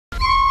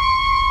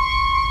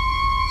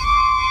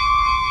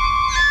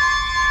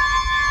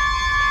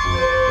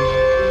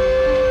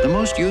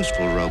most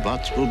useful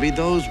robots will be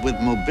those with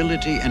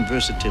mobility and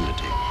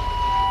versatility.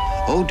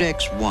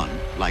 ODEX-1,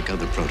 like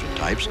other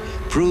prototypes,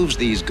 proves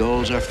these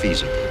goals are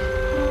feasible.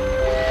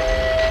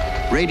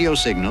 Radio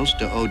signals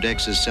to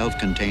ODEX's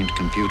self-contained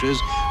computers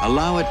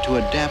allow it to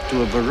adapt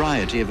to a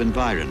variety of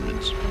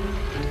environments.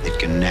 It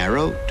can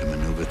narrow to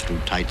maneuver through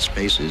tight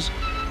spaces,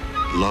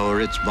 lower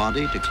its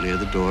body to clear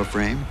the door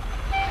frame,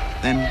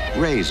 then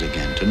raise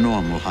again to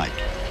normal height.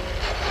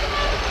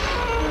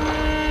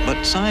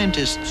 But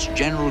scientists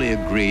generally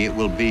agree it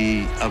will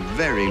be a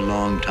very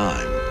long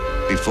time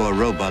before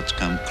robots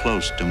come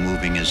close to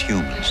moving as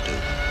humans do.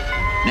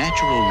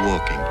 Natural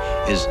walking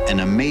is an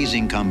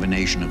amazing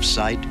combination of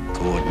sight,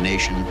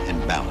 coordination,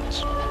 and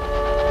balance.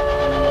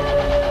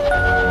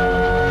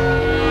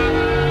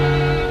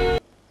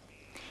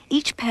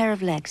 Each pair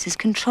of legs is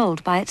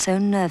controlled by its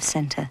own nerve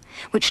center,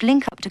 which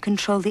link up to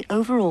control the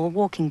overall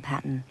walking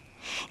pattern.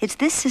 It's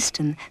this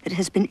system that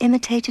has been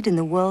imitated in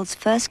the world's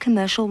first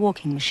commercial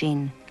walking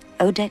machine,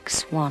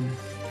 ODEX-1.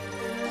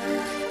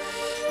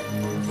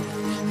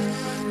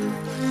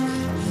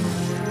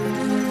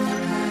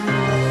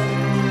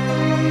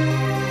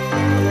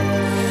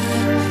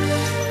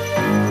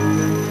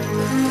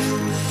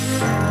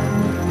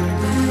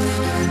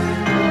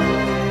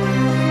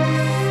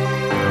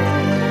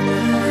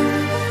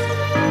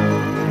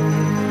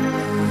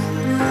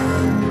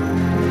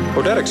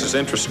 ODEX is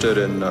interested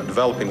in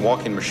developing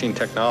walking machine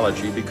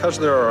technology because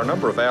there are a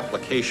number of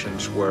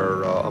applications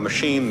where a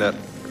machine that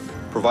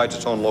provides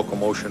its own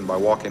locomotion by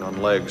walking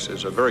on legs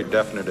is a very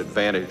definite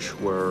advantage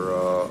where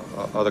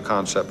other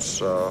concepts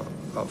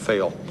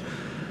fail.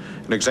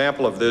 An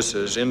example of this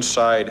is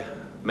inside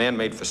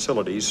man-made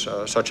facilities,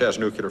 such as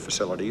nuclear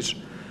facilities,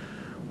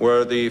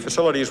 where the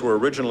facilities were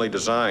originally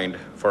designed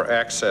for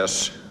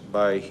access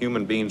by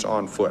human beings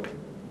on foot,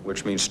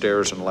 which means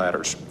stairs and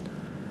ladders.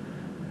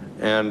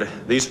 And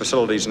these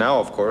facilities now,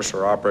 of course,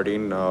 are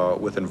operating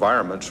with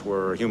environments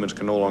where humans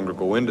can no longer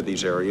go into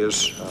these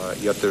areas,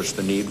 yet there's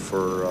the need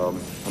for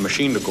a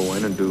machine to go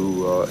in and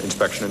do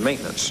inspection and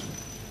maintenance.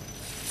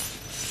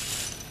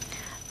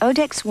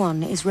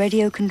 ODEX-1 is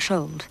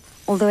radio-controlled,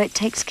 although it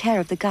takes care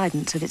of the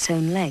guidance of its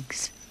own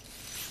legs.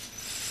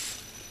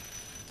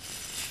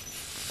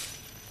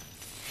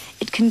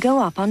 It can go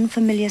up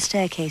unfamiliar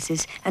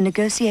staircases and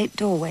negotiate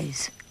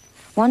doorways.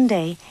 One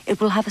day, it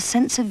will have a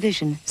sense of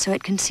vision so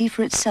it can see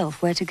for itself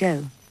where to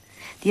go.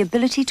 The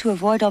ability to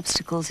avoid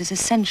obstacles is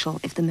essential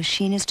if the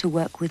machine is to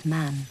work with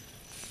man.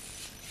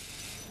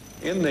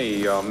 In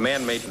the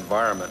man-made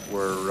environment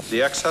where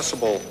the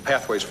accessible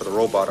pathways for the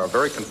robot are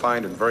very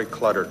confined and very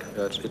cluttered,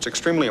 it's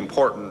extremely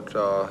important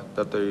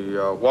that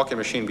the walking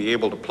machine be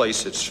able to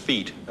place its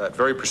feet at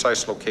very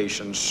precise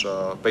locations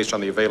based on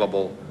the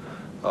available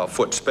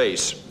foot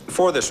space.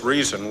 For this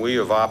reason, we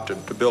have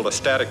opted to build a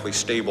statically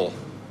stable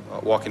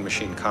walking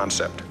machine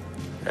concept.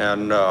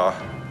 And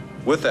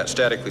with that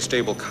statically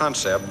stable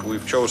concept,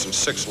 we've chosen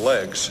 6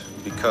 legs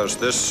because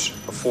this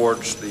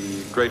affords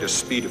the greatest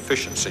speed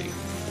efficiency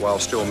while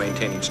still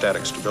maintaining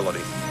static stability.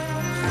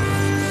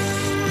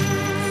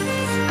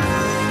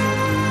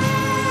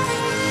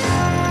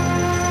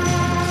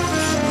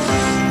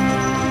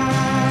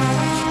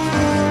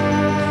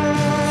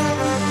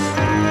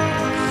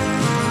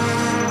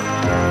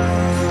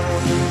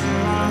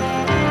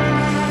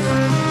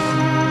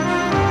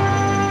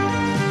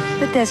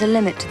 But there's a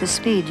limit to the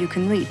speed you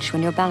can reach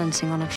when you're balancing on a